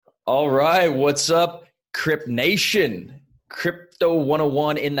All right, what's up, Crypt Nation? Crypto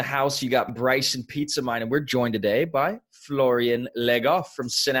 101 in the house. You got Bryson Pizza Mine, and we're joined today by Florian Legoff from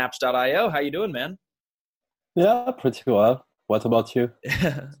Synapse.io. How you doing, man? Yeah, pretty well. What about you?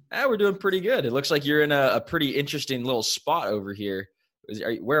 We're doing pretty good. It looks like you're in a pretty interesting little spot over here.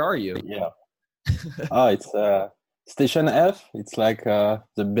 Where are you? Yeah. Oh, it's Station F. It's like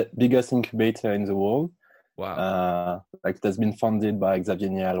the biggest incubator in the world. Wow. Like it has been funded by Xavier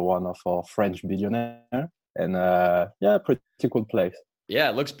Niel, one of our French billionaires. And yeah, pretty cool place. Yeah,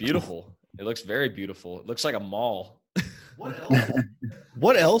 it looks beautiful. It looks very beautiful. It looks like a mall. What else?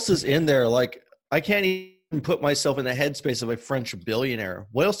 What else is in there? Like, I can't even put myself in the headspace of a French billionaire.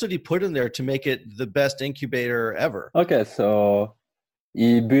 What else did he put in there to make it the best incubator ever? Okay, so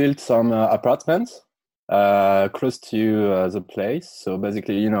he built some apartments close to the place. So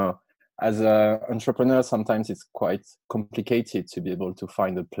basically, as an entrepreneur, sometimes it's quite complicated to be able to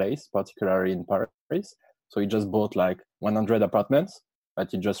find a place, particularly in Paris. So he just bought like 100 apartments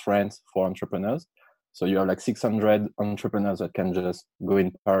that he just rent for entrepreneurs. So you have like 600 entrepreneurs that can just go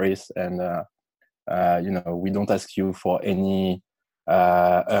in Paris and, we don't ask you for any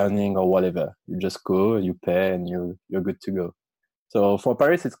earning or whatever. You just go, you pay, and you're good to go. So for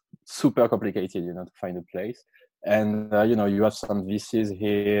Paris, it's super complicated, to find a place. And, you have some VCs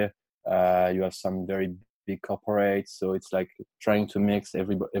here. You have some very big corporates. So it's like trying to mix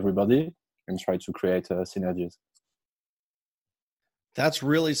everybody and try to create synergies. That's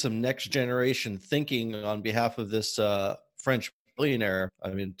really some next generation thinking on behalf of this French billionaire. I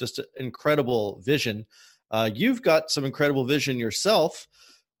mean, just an incredible vision. You've got some incredible vision yourself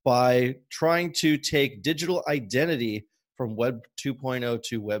by trying to take digital identity from Web 2.0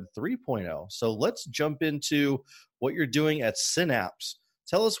 to Web 3.0. So let's jump into what you're doing at Synapse.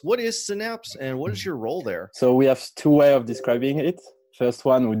 Tell us, what is Synapse and what is your role there? So we have two ways of describing it. First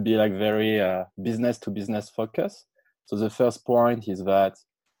one would be like very business to business focus. So the first point is that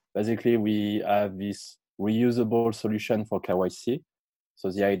basically we have this reusable solution for KYC.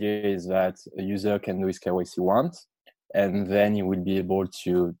 So the idea is that a user can do his KYC once, and then he will be able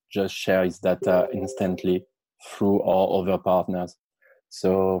to just share his data instantly through our other partners.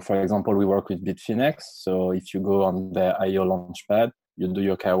 So for example, we work with Bitfinex. So if you go on their IO Launchpad, you do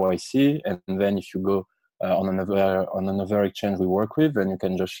your KYC, and then if you go on another exchange we work with, then you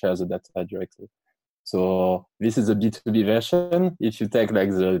can just share the data directly. So this is a B2B version. If you take like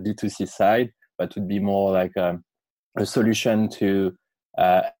the B2C side, that would be more like a solution to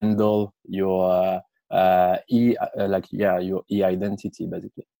handle your your e-identity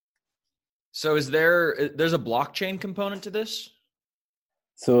basically. So there's a blockchain component to this?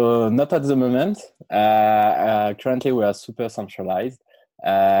 So not at the moment. Currently, we are super centralized.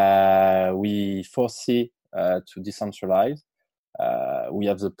 We foresee to decentralize. We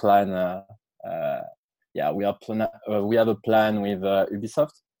have the plan. We have a plan with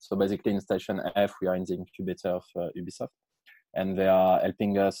Ubisoft. So basically, in Station F, we are in the incubator of Ubisoft, and they are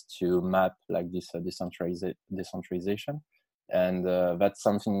helping us to map like this decentralization. And that's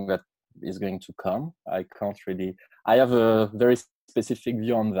something that is going to come. I have a very specific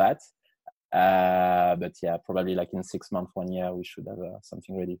view on that. But yeah, probably like in 6 months, 1 year, we should have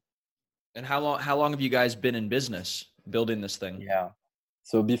something ready. And how long have you guys been in business building this thing? Yeah.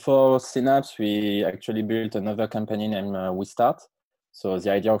 So before Synapse, we actually built another company named WeStart. So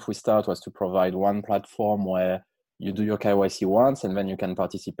the idea of WeStart was to provide one platform where you do your KYC once, and then you can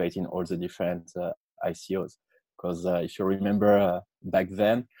participate in all the different ICOs. Because if you remember back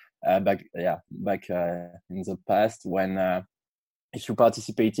then, back in the past, when if you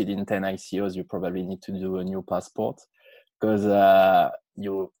participated in 10 ICOs, you probably need to do a new passport, because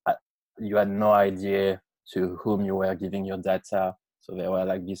you had no idea to whom you were giving your data. So there were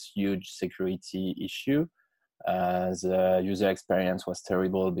like this huge security issue. The user experience was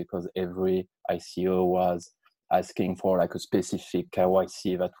terrible because every ICO was asking for like a specific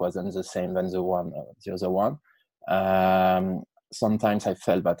KYC that wasn't the same than the other one. Sometimes I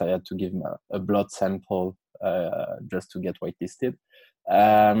felt that I had to give a blood sample just to get whitelisted.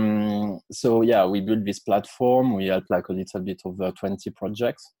 So yeah, we built this platform. We had like a little bit over 20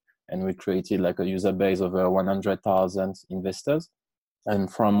 projects, and we created like a user base of 100,000 investors.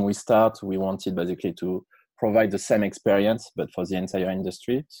 And from WeStart, we wanted basically to provide the same experience, but for the entire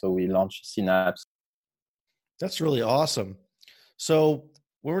industry. So we launched Synapse. That's really awesome. So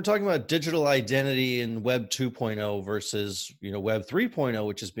when we're talking about digital identity in Web 2.0 versus Web 3.0,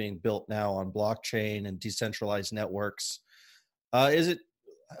 which is being built now on blockchain and decentralized networks,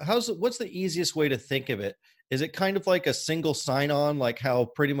 what's the easiest way to think of it? Is it kind of like a single sign-on, like how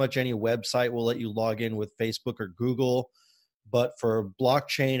pretty much any website will let you log in with Facebook or Google? but for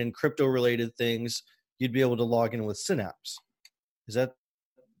blockchain and crypto related things, you'd be able to log in with Synapse. Is that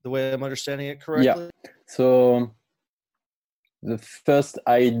the way I'm understanding it correctly? Yeah. So the first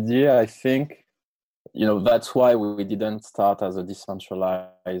idea, I think, that's why we didn't start as a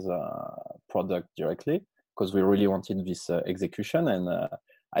decentralized product directly, because we really wanted this execution. And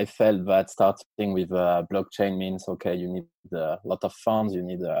I felt that starting with blockchain means, okay, you need a lot of funds, you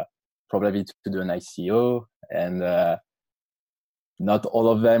need probably to do an ICO, and not all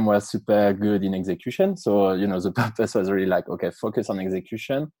of them were super good in execution. So, the purpose was really like, okay, focus on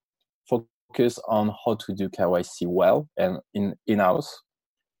execution, focus on how to do KYC well and in-house.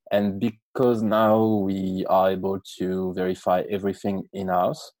 And because now we are able to verify everything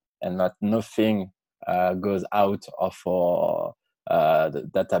in-house and that nothing goes out of our the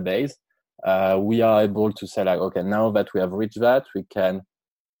database, we are able to say like, okay, now that we have reached that, we can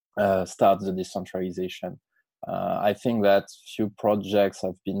start the decentralization. I think that few projects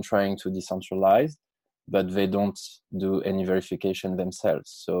have been trying to decentralize, but they don't do any verification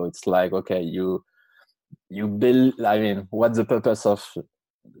themselves. So it's like, okay, you build, what's the purpose of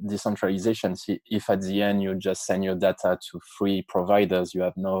decentralization if at the end you just send your data to free providers? You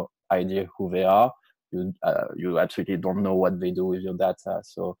have no idea who they are. You actually don't know what they do with your data.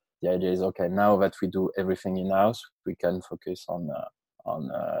 So the idea is, okay, now that we do everything in-house, we can focus on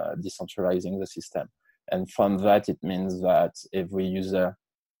decentralizing the system. And from that, it means that every user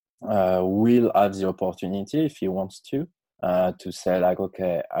will have the opportunity, if he wants to say like,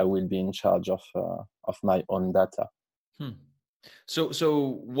 okay, I will be in charge of my own data.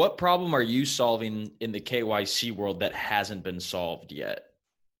 So what problem are you solving in the KYC world that hasn't been solved yet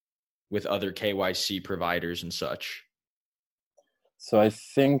with other KYC providers and such? So I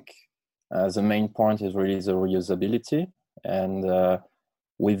think the main point is really the reusability. And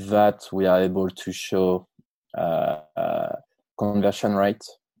with that, we are able to show conversion rate.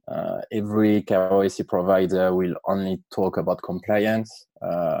 Every KYC provider will only talk about compliance.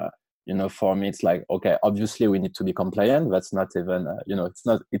 For me, it's like, okay, obviously we need to be compliant. That's not even,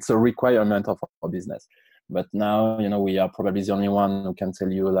 it's a requirement of our business. But now, we are probably the only one who can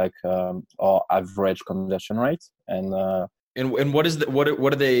tell you like our average conversion rate. And what is what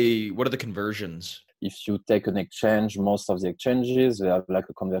are the conversions? If you take an exchange, most of the exchanges, they have like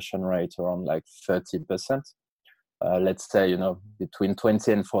a conversion rate around like 30%. Let's say, between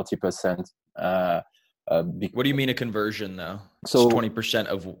 20 and 40%. What do you mean a conversion though? So it's 20%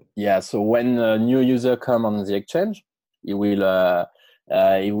 of. Yeah. So when a new user come on the exchange, he will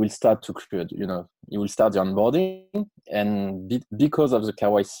start to create, he will start the onboarding, and because of the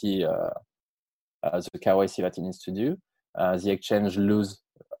KYC, that he needs to do, the exchange lose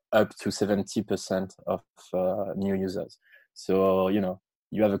up to 70% of new users. So,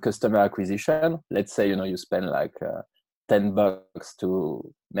 you have a customer acquisition. Let's say, you spend like $10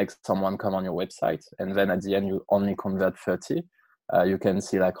 to make someone come on your website, and then at the end you only convert 30. You can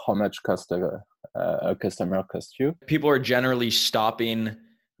see like how much a customer costs you. People are generally stopping.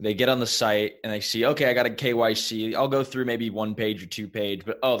 They get on the site and they see, okay, I got a KYC. I'll go through maybe 1 page or 2 page,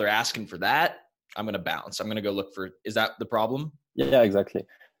 but they're asking for that. I'm going to bounce. I'm going to go look for, is that the problem? Yeah, exactly.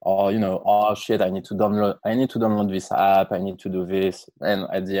 Or, oh shit, I need to download this app. I need to do this. And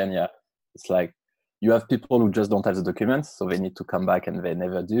at the end, it's like you have people who just don't have the documents, so they need to come back and they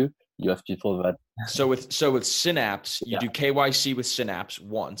never do. You have people that. So with Synapse, you do KYC with Synapse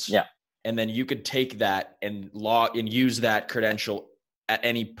once. Yeah. And then you could take that and log and use that credential at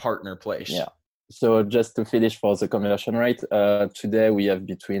any partner place. Yeah. So just to finish for the conversion rate, today we have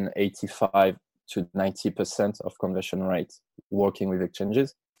between 85 to 90% of conversion rate working with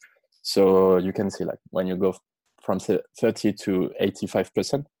exchanges. So you can see like when you go from 30 to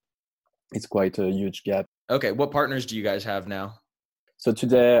 85%, it's quite a huge gap. Okay. What partners do you guys have now? So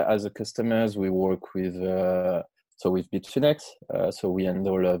today as a customers, we work with with Bitfinex. So we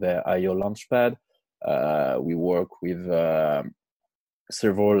handle their IO Launchpad. We work with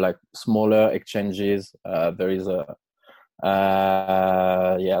several like smaller exchanges. There is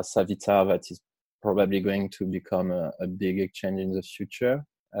Savita that is probably going to become a big exchange in the future.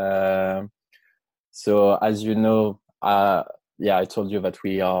 So as you know, I told you that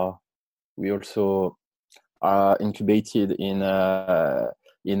we also are incubated at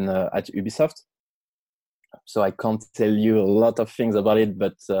Ubisoft. So I can't tell you a lot of things about it,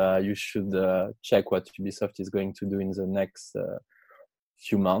 but you should check what Ubisoft is going to do in the next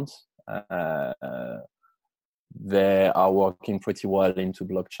few months. They are working pretty well into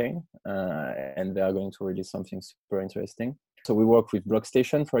blockchain, and they are going to release something super interesting. So we work with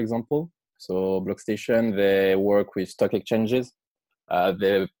Blockstation, for example. So Blockstation, they work with stock exchanges.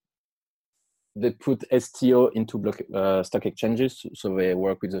 They they put STO into stock exchanges. So they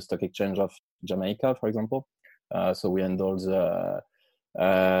work with the stock exchange of Jamaica, for example. So we handle the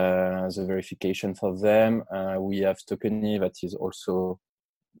verification for them. We have Tokeny that is also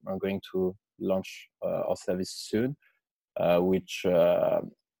going to launch our service soon, which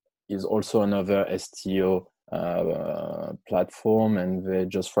is also another STO platform, and they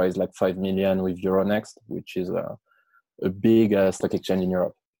just raised like 5 million with Euronext, which is a big stock exchange in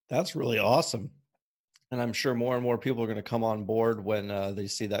Europe. That's really awesome. And I'm sure more and more people are going to come on board when they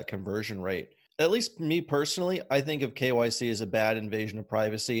see that conversion rate. At least me personally, I think of KYC as a bad invasion of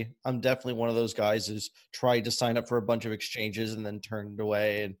privacy. I'm definitely one of those guys who's tried to sign up for a bunch of exchanges and then turned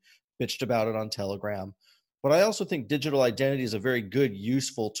away and bitched about it on Telegram. But I also think digital identity is a very good,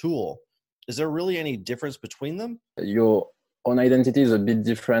 useful tool. Is there really any difference between them? Your own identity is a bit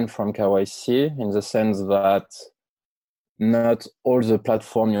different from KYC in the sense that not all the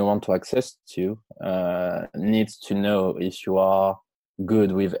platform you want to access to needs to know if you are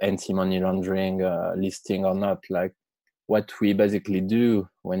good with anti-money laundering listing or not. Like what we basically do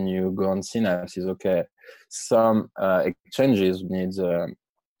when you go on Synapse is, okay, some exchanges need to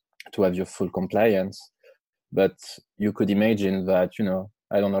have your full compliance, but you could imagine that, you know,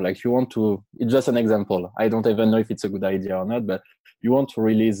 I don't know, like you want to, it's just an example. I don't even know if it's a good idea or not, but you want to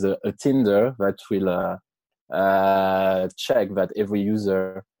release a Tinder that will check that every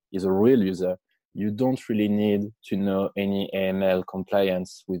user is a real user. You don't really need to know any AML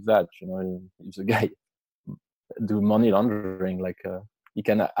compliance with that. You know, if the guy do money laundering, like he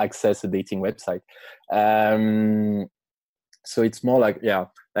can access a dating website. So it's more like, yeah,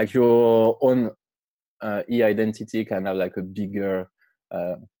 like your own e-identity can have like a bigger,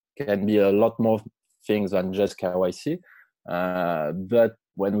 can be a lot more things than just KYC. But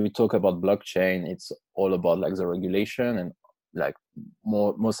when we talk about blockchain, it's all about like the regulation, and like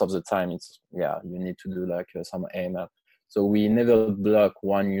most of the time it's, yeah, you need to do like some AML. So we never block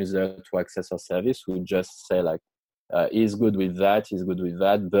one user to access our service. We just say like, he's good with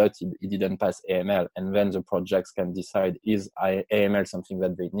that, but he didn't pass AML. And then the projects can decide, is AML something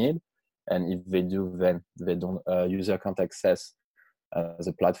that they need? And if they do, then they don't, user can't access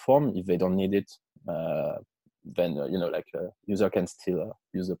the platform. If they don't need it, then you know, like user can still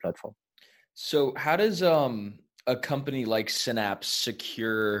use the platform. So how does a company like Synapse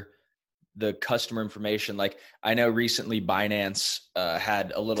secure the customer information? Like I know recently Binance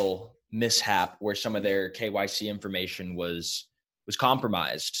had a little mishap where some of their KYC information was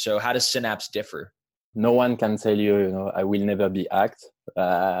compromised. So how does Synapse differ? No one can tell you, you know, I will never be hacked.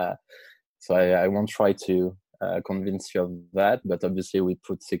 So I won't try to convince you of that, but obviously we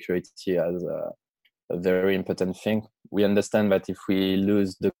put security as a very important thing. We understand that if we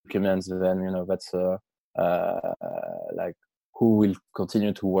lose documents, then, you know, that's like who will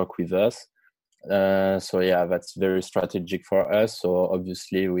continue to work with us. So yeah, that's very strategic for us. So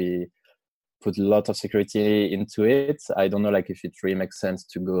obviously we put a lot of security into it. I don't know, like if it really makes sense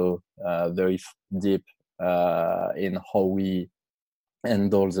to go very deep in how we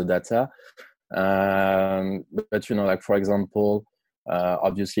handle the data. But you know, like for example,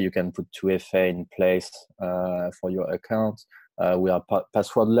 obviously you can put 2FA in place for your account. We are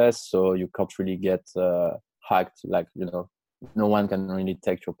passwordless, so you can't really get hacked. Like, you know, no one can really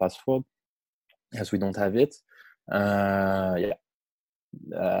take your password as we don't have it. Yeah.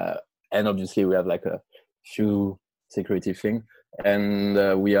 And obviously we have like a few security things,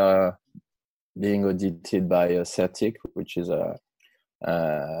 and we are being audited by Certic, which is a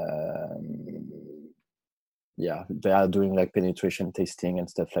yeah, they are doing like penetration testing and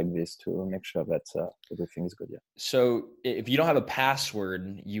stuff like this to make sure that everything is good. Yeah. So if you don't have a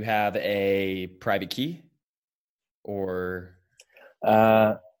password, you have a private key, or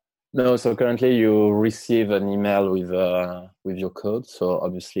no. So currently you receive an email with your code. So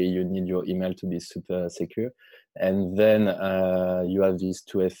obviously you need your email to be super secure, and then you have these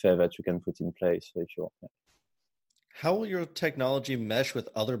 2FA that you can put in place if you want. Yeah. How will your technology mesh with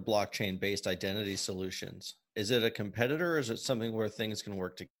other blockchain-based identity solutions? Is it a competitor, or is it something where things can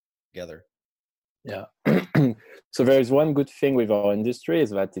work together? Yeah. So there is one good thing with our industry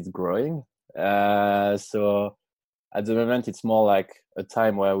is that it's growing. So at the moment, it's more like a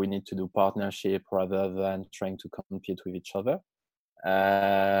time where we need to do partnership rather than trying to compete with each other.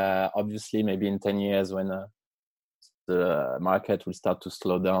 Obviously, maybe in 10 years when the market will start to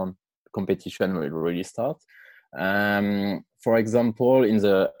slow down, competition will really start. For example, in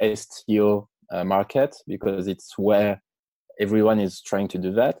the STO market, because it's where everyone is trying to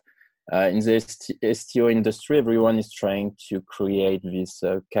do that. In the STO industry, everyone is trying to create this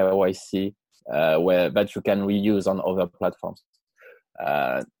KYC where that you can reuse on other platforms.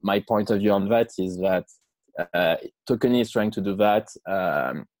 My point of view on that is that Tokeny is trying to do that.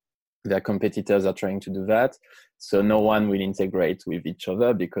 Their competitors are trying to do that. So no one will integrate with each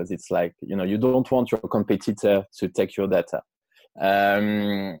other because it's like, you don't want your competitor to take your data.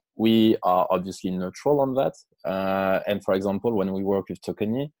 We are obviously neutral on that. And for example, when we work with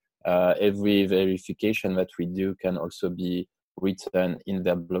Tokeny, every verification that we do can also be written in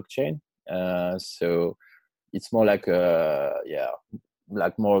their blockchain. So it's more like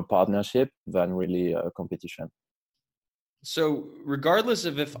more a partnership than really a competition. So regardless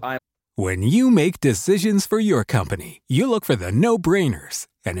of if I'm When you make decisions for your company, you look for the no-brainers.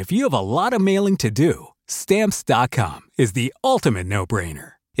 And if you have a lot of mailing to do, Stamps.com is the ultimate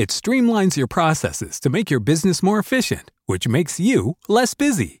no-brainer. It streamlines your processes to make your business more efficient, which makes you less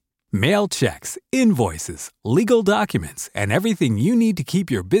busy. Mail checks, invoices, legal documents, and everything you need to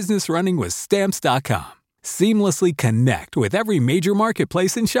keep your business running with Stamps.com. Seamlessly connect with every major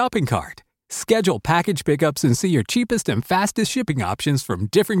marketplace and shopping cart. Schedule package pickups and see your cheapest and fastest shipping options from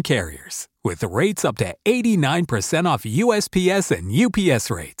different carriers, with rates up to 89% off USPS and UPS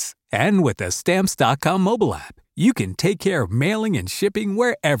rates. And with the Stamps.com mobile app, you can take care of mailing and shipping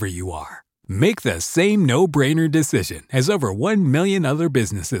wherever you are. Make the same no-brainer decision as over 1 million other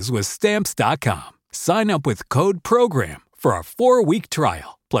businesses with Stamps.com. Sign up with code PROGRAM for a 4-week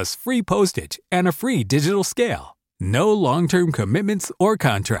trial, plus free postage and a free digital scale. No long-term commitments or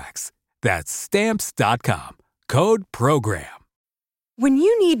contracts. That's Stamps.com. Code PROGRAM. When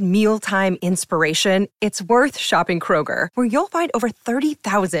you need mealtime inspiration, it's worth shopping Kroger, where you'll find over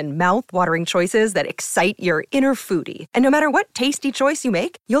 30,000 mouth-watering choices that excite your inner foodie. And no matter what tasty choice you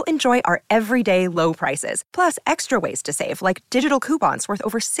make, you'll enjoy our everyday low prices, plus extra ways to save, like digital coupons worth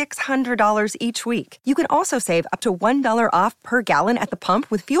over $600 each week. You can also save up to $1 off per gallon at the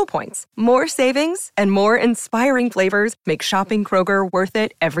pump with fuel points. More savings and more inspiring flavors make shopping Kroger worth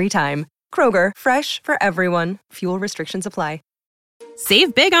it every time. Kroger, fresh for everyone. Fuel restrictions apply.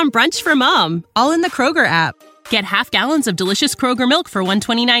 Save big on brunch for mom, all in the Kroger app. Get half gallons of delicious Kroger milk for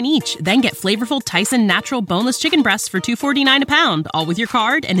 $1.29 each. Then get flavorful Tyson natural boneless chicken breasts for $2.49 a pound, all with your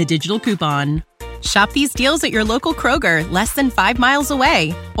card and a digital coupon. Shop these deals at your local Kroger, less than 5 miles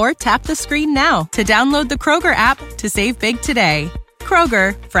away. Or tap the screen now to download the Kroger app to save big today.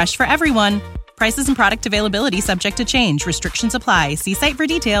 Kroger, fresh for everyone. Prices and product availability subject to change. Restrictions apply. See site for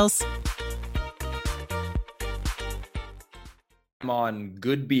details. I'm on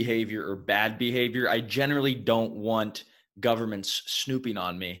good behavior or bad behavior, I generally don't want governments snooping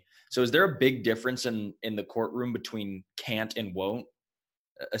on me. So is there a big difference in the courtroom between can't and won't?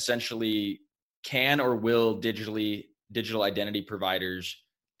 Essentially, can or will digital identity providers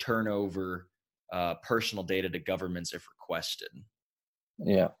turn over personal data to governments if requested?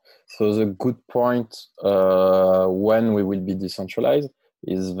 Yeah. So the good point when we will be decentralized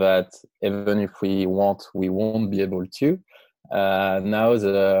is that even if we want, we won't be able to. Now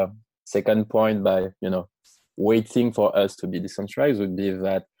the second point by waiting for us to be decentralized would be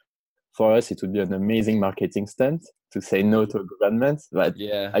that for us it would be an amazing marketing stunt to say no to a government, but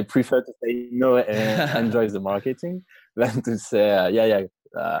I prefer to say no and enjoy the marketing than to say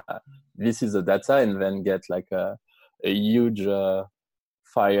this is the data and then get like a huge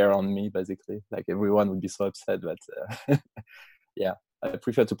fire on me, basically. Like everyone would be so upset, but I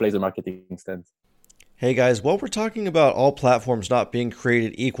prefer to play the marketing stunt. Hey guys, while we're talking about all platforms not being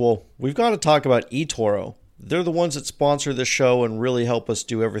created equal, we've got to talk about eToro. They're the ones that sponsor the show and really help us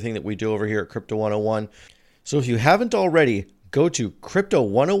do everything that we do over here at Crypto 101. So if you haven't already, go to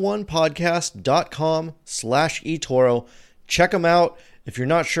crypto101podcast.com/eToro. Check them out. If you're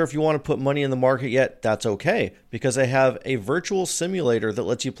not sure if you want to put money in the market yet, that's okay, because they have a virtual simulator that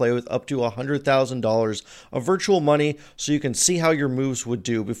lets you play with up to $100,000 of virtual money so you can see how your moves would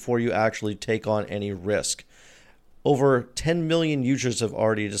do before you actually take on any risk. Over 10 million users have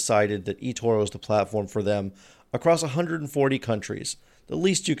already decided that eToro is the platform for them across 140 countries. The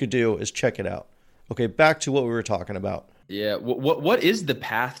least you could do is check it out. Okay, back to what we were talking about. Yeah, what is the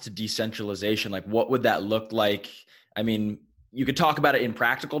path to decentralization? Like, what would that look like? I mean, you could talk about it in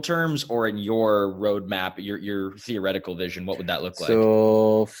practical terms or in your roadmap, your theoretical vision. What would that look like?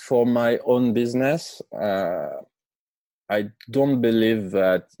 So for my own business, I don't believe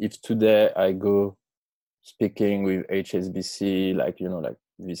that if today I go speaking with HSBC, like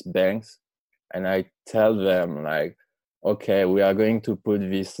these banks, and I tell them like, okay, we are going to put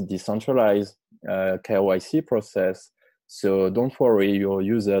this decentralized KYC process. So don't worry, your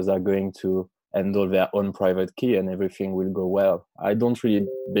users are going to handle their own private key and everything will go well. I don't really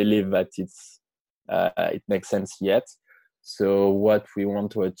believe that it makes sense yet. So what we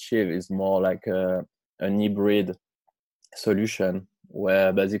want to achieve is more like an hybrid solution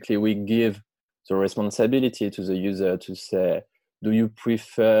where basically we give the responsibility to the user to say, do you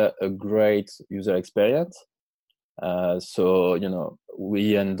prefer a great user experience? So,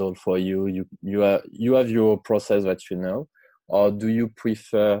 we handle for you. You have your process that or do you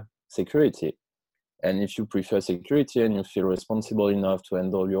prefer security? And if you prefer security and you feel responsible enough to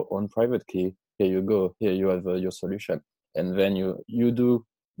handle your own private key, here you go. Here you have your solution. And then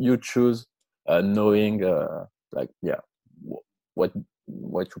you choose knowing what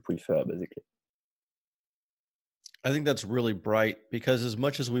you prefer, basically. I think that's really bright, because as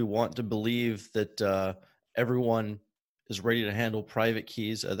much as we want to believe that everyone is ready to handle private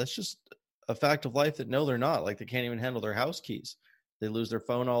keys, that's just a fact of life that no, they're not. Like, they can't even handle their house keys. They lose their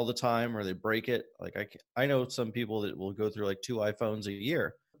phone all the time, or they break it. Like, I know some people that will go through like 2 iPhones a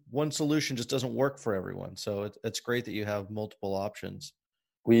year. One solution just doesn't work for everyone. So it's great that you have multiple options.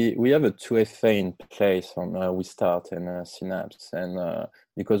 We have a 2FA in place on We Start and Synapse, and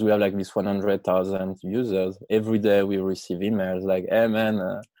because we have like this 100,000 users, every day we receive emails like, "Hey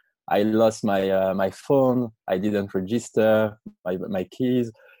man, I lost my phone. I didn't register my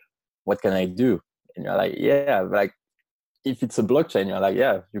keys. What can I do?" And you're like, "Yeah, like if it's a blockchain, you're like,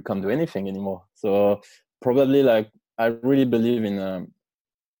 yeah, you can't do anything anymore." So probably like I really believe in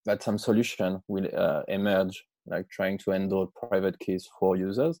that some solution will emerge, like trying to handle private keys for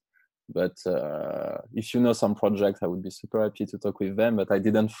users. But if you know some projects, I would be super happy to talk with them, but I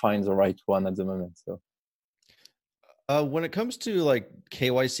didn't find the right one at the moment. So when it comes to like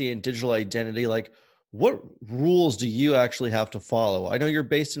KYC and digital identity, like what rules do you actually have to follow? I know you're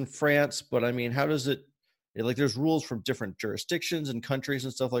based in France, but I mean, how does it, like there's rules from different jurisdictions and countries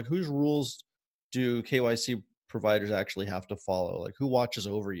and stuff. Like, whose rules do KYC providers actually have to follow? Like, who watches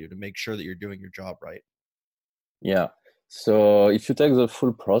over you to make sure that you're doing your job right? Yeah. So if you take the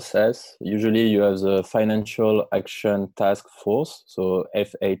full process, usually you have the Financial Action Task Force, so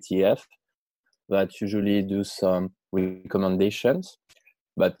FATF, that usually do some recommendations,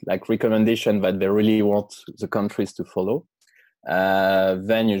 but like recommendation that they really want the countries to follow.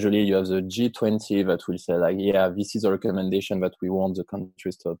 Then usually you have the G20 that will say like, yeah, this is a recommendation that we want the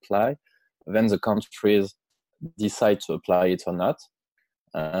countries to apply. Then the countries decide to apply it or not.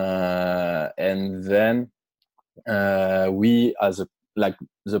 And then we as like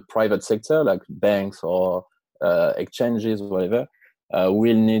the private sector, like banks or exchanges, whatever,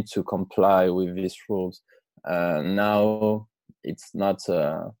 will need to comply with these rules. Now it's not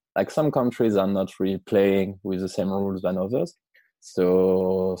like some countries are not really playing with the same rules than others.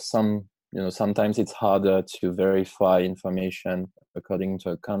 So sometimes it's harder to verify information according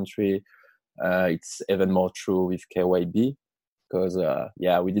to a country. It's even more true with KYB, because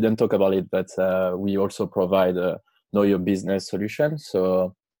we didn't talk about it, but we also provide a know your business solution.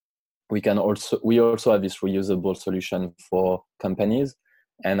 So we also have this reusable solution for companies.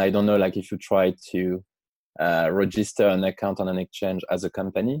 And I don't know, like if you try to register an account on an exchange as a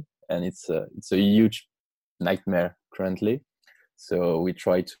company, and it's a huge nightmare currently. So we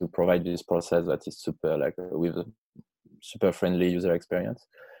try to provide this process that is super, like with a super friendly user experience.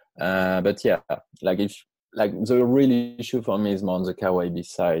 But yeah, like the real issue for me is more on the KYB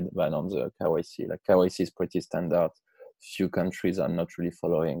side than on the KYC. Like KYC is pretty standard. Few countries are not really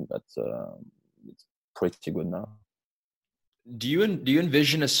following, but it's pretty good now. Do you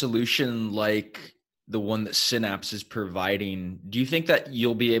envision a solution like the one that Synapse is providing? Do you think that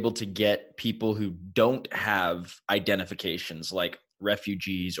you'll be able to get people who don't have identifications, like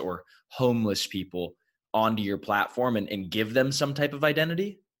refugees or homeless people, onto your platform and give them some type of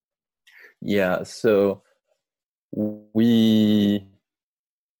identity? Yeah, so we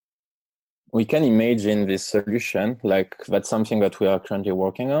can imagine this solution, like that's something that we are currently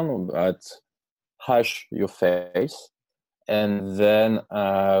working on, but hash your face, and then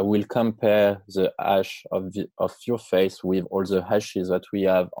we'll compare the hash of your face with all the hashes that we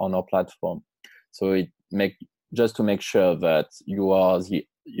have on our platform. So just to make sure that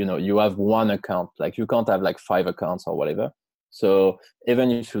you have one account, like you can't have like 5 accounts or whatever. So even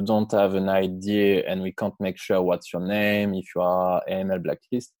if you don't have an ID and we can't make sure what's your name, if you are AML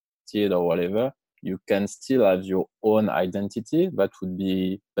blacklisted or whatever, you can still have your own identity. That would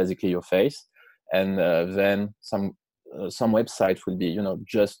be basically your face. And then some websites will be,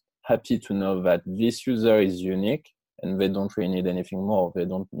 just happy to know that this user is unique and they don't really need anything more. They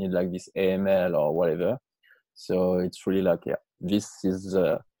don't need like this AML or whatever. So it's really like, yeah, this is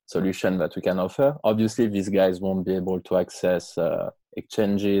the solution that we can offer. Obviously, these guys won't be able to access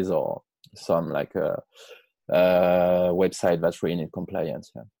exchanges or some like website that's really need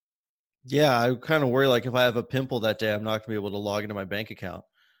compliance. Yeah, I kind of worry like if I have a pimple that day, I'm not going to be able to log into my bank account.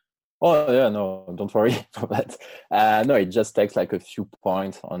 Oh yeah, no, don't worry for that. No, it just takes like a few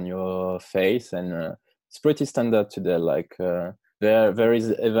points on your face, and it's pretty standard today. Like there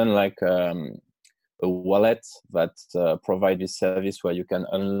is even like a wallet that provide this service where you can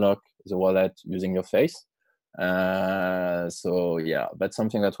unlock the wallet using your face. So yeah, that's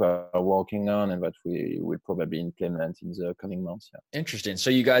something that we're working on and that we will probably implement in the coming months. Yeah. Interesting.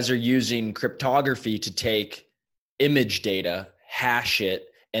 So you guys are using cryptography to take image data, hash it,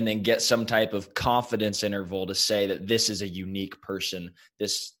 and then get some type of confidence interval to say that this is a unique person.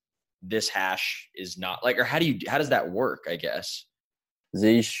 This hash is not like, or how does that work, I guess?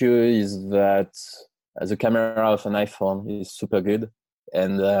 The issue is that the camera of an iPhone is super good,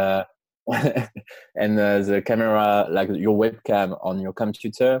 and and the camera, like your webcam on your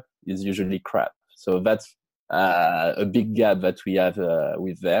computer, is usually crap. So that's a big gap that we have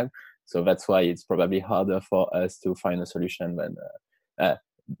with them. So that's why it's probably harder for us to find a solution than.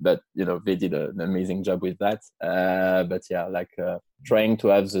 But they did an amazing job with that. But yeah, like trying to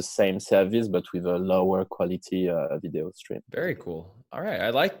have the same service but with a lower quality video stream. Very cool. All right, I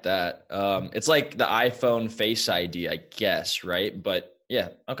like that. It's like the iPhone Face ID, I guess, right? But yeah,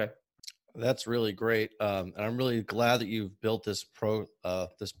 okay. That's really great, and I'm really glad that you've built this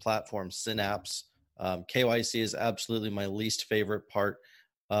platform, Synapse. KYC is absolutely my least favorite part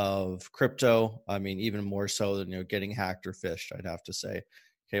of crypto. I mean, even more so than getting hacked or phished, I'd have to say.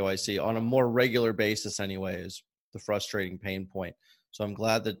 KYC on a more regular basis anyway is the frustrating pain point. So I'm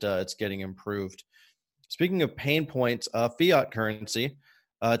glad that it's getting improved. Speaking of pain points, fiat currency.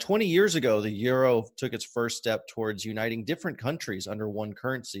 20 years ago, the euro took its first step towards uniting different countries under one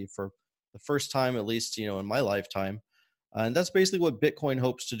currency for the first time, at least in my lifetime. And that's basically what Bitcoin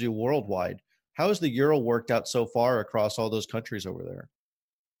hopes to do worldwide. How has the euro worked out so far across all those countries over there?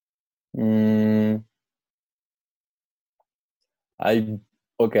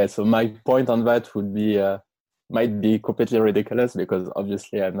 Okay, so my point on that would be might be completely ridiculous because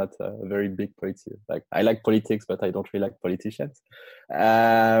obviously I'm not a very big politician. Like I like politics, but I don't really like politicians.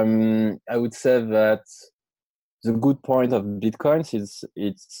 I would say that the good point of Bitcoins is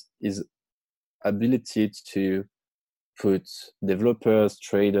its ability to put developers,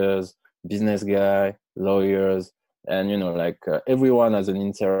 traders, business guy, lawyers, and everyone has an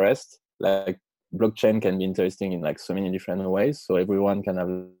interest. Like blockchain can be interesting in like so many different ways, so everyone can have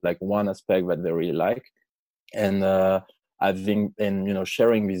like one aspect that they really like, and having and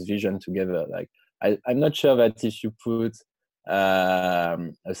sharing this vision together. Like I'm not sure that if you put a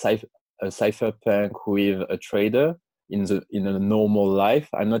cypherpunk with a trader in a normal life,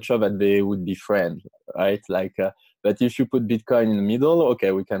 I'm not sure that they would be friends, right? Like but if you put Bitcoin in the middle,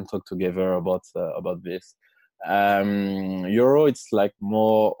 okay, we can talk together about this. Euro, it's like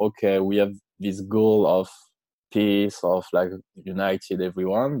more, okay, we have this goal of peace, of like united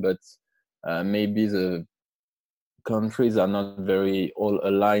everyone, but maybe the countries are not very all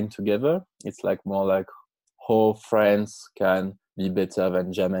aligned together. It's like more like how France can be better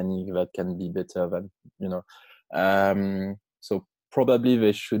than Germany, that can be better than so probably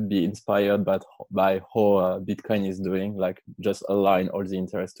they should be inspired by how Bitcoin is doing, like just align all the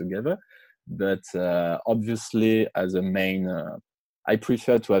interests together. But obviously, as a main, I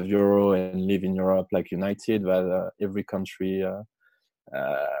prefer to have euro and live in Europe like united, but every country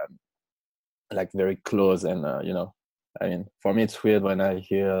like very close. And I mean, for me, it's weird when I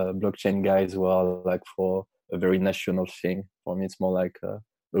hear blockchain guys who are like for a very national thing. For me, it's more like a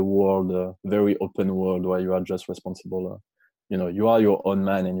world, very open world where you are just responsible. You are your own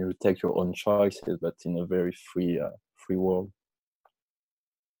man and you take your own choices, but in a very free world.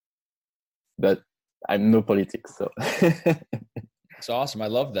 But I'm no politics, so. It's awesome. I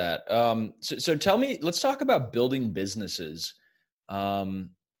love that. So tell me, let's talk about building businesses.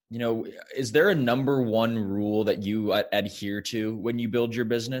 Is there a number one rule that you adhere to when you build your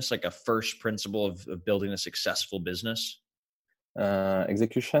business, like a first principle of building a successful business?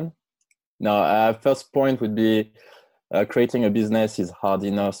 Execution. No, first point would be creating a business is hard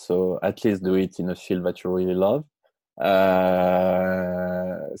enough, so at least do it in a field that you really love.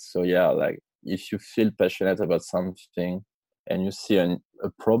 So yeah, like if you feel passionate about something and you see a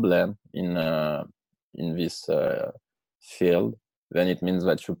problem in this field, then it means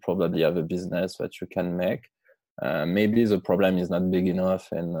that you probably have a business that you can make. Maybe the problem is not big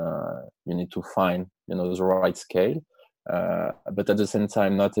enough and you need to find the right scale. But at the same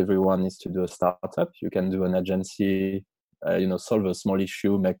time, not everyone needs to do a startup. You can do an agency, solve a small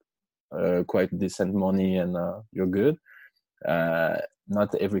issue, make quite decent money, and you're good.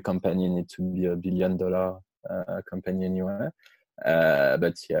 Not every company needs to be $1 billion company anyway.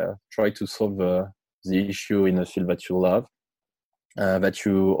 But yeah, try to solve the issue in a field that you love. that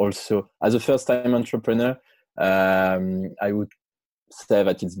you also, as a first-time entrepreneur, I would say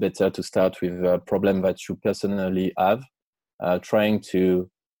that it's better to start with a problem that you personally have. Trying to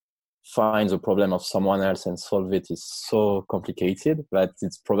find the problem of someone else and solve it is so complicated that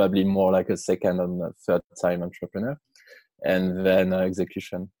it's probably more like a second and a third-time entrepreneur. And then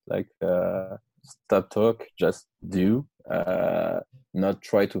execution, like stop talk, just do. Not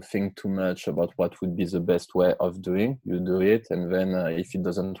try to think too much about what would be the best way of doing. You do it, and then if it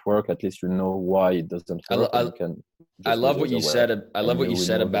doesn't work, at least you know why it doesn't work. I love what you said. I love what you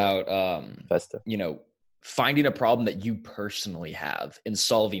said about faster. Finding a problem that you personally have and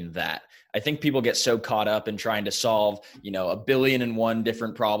solving that. I think people get so caught up in trying to solve, 1,000,000,001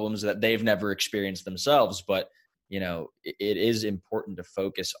 different problems that they've never experienced themselves. But, it is important to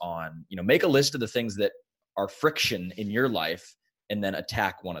focus on, make a list of the things that are friction in your life and then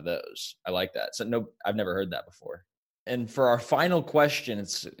attack one of those. I like that. So I've never heard that before. And for our final question,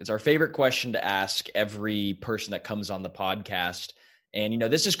 it's our favorite question to ask every person that comes on the podcast. And,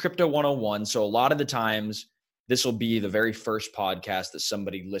 this is Crypto 101. So a lot of the times this will be the very first podcast that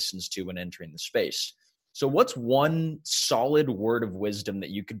somebody listens to when entering the space. So what's one solid word of wisdom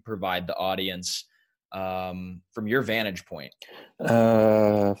that you could provide the audience from your vantage point?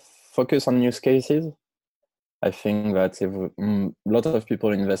 Focus on use cases. I think that a lot of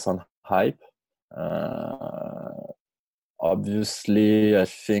people invest on hype. Obviously, I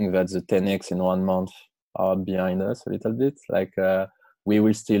think that the 10x in 1 month are behind us a little bit. We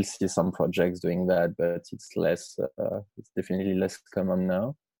will still see some projects doing that, but it's less. It's definitely less common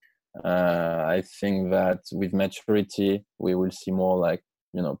now. I think that with maturity, we will see more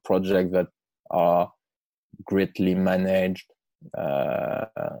projects that are greatly managed,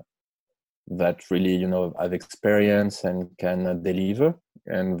 that really have experience and can deliver,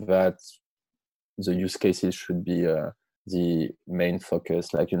 and that the use cases should be the main focus.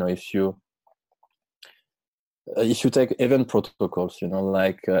 If you take even protocols,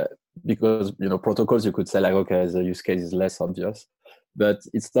 because protocols, you could say okay, the use case is less obvious, but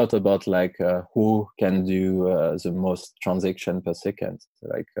it's not about who can do the most transaction per second.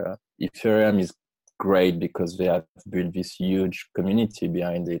 Ethereum is great because they have built this huge community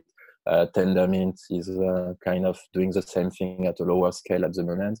behind it. Tendermint is kind of doing the same thing at a lower scale at the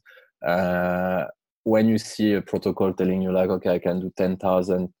moment. When you see a protocol telling you okay, I can do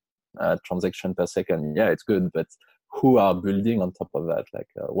 10,000 transaction per second, yeah, it's good, but who are building on top of that?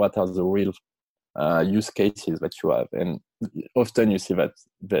 What are the real use cases that you have? And often you see that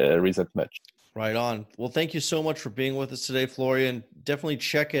there isn't much. Right on. Well, thank you so much for being with us today, Florian. Definitely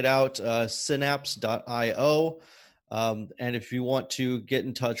check it out, synapse.io. And if you want to get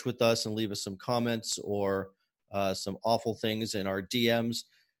in touch with us and leave us some comments or some awful things in our DMs,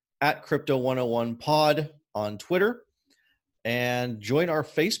 at Crypto 101 Pod on Twitter, and join our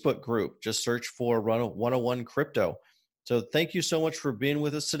Facebook group. Just search for 101 Crypto. So thank you so much for being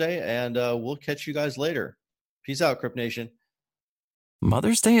with us today, and we'll catch you guys later. Peace out, Crypt Nation.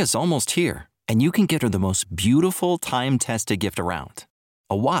 Mother's Day is almost here, and you can get her the most beautiful time-tested gift around.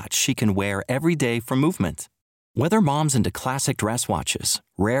 A watch she can wear every day from Movement. Whether mom's into classic dress watches,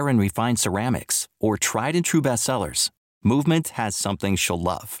 rare and refined ceramics, or tried and true bestsellers, Movement has something she'll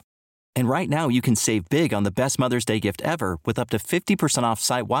love. And right now, you can save big on the best Mother's Day gift ever with up to 50% off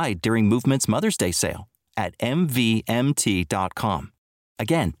site-wide during Movement's Mother's Day sale at MVMT.com.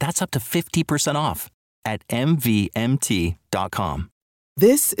 Again, that's up to 50% off at MVMT.com.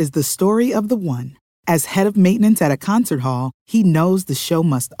 This is the story of the one. As head of maintenance at a concert hall, he knows the show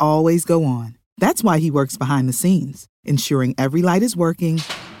must always go on. That's why he works behind the scenes, ensuring every light is working,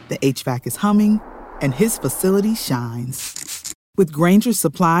 the HVAC is humming, and his facility shines. With Grainger's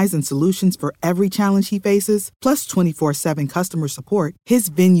supplies and solutions for every challenge he faces, plus 24/7 customer support, his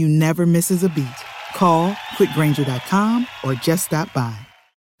venue never misses a beat. Call quickgrainger.com or just stop by.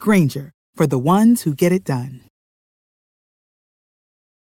 Grainger, for the ones who get it done.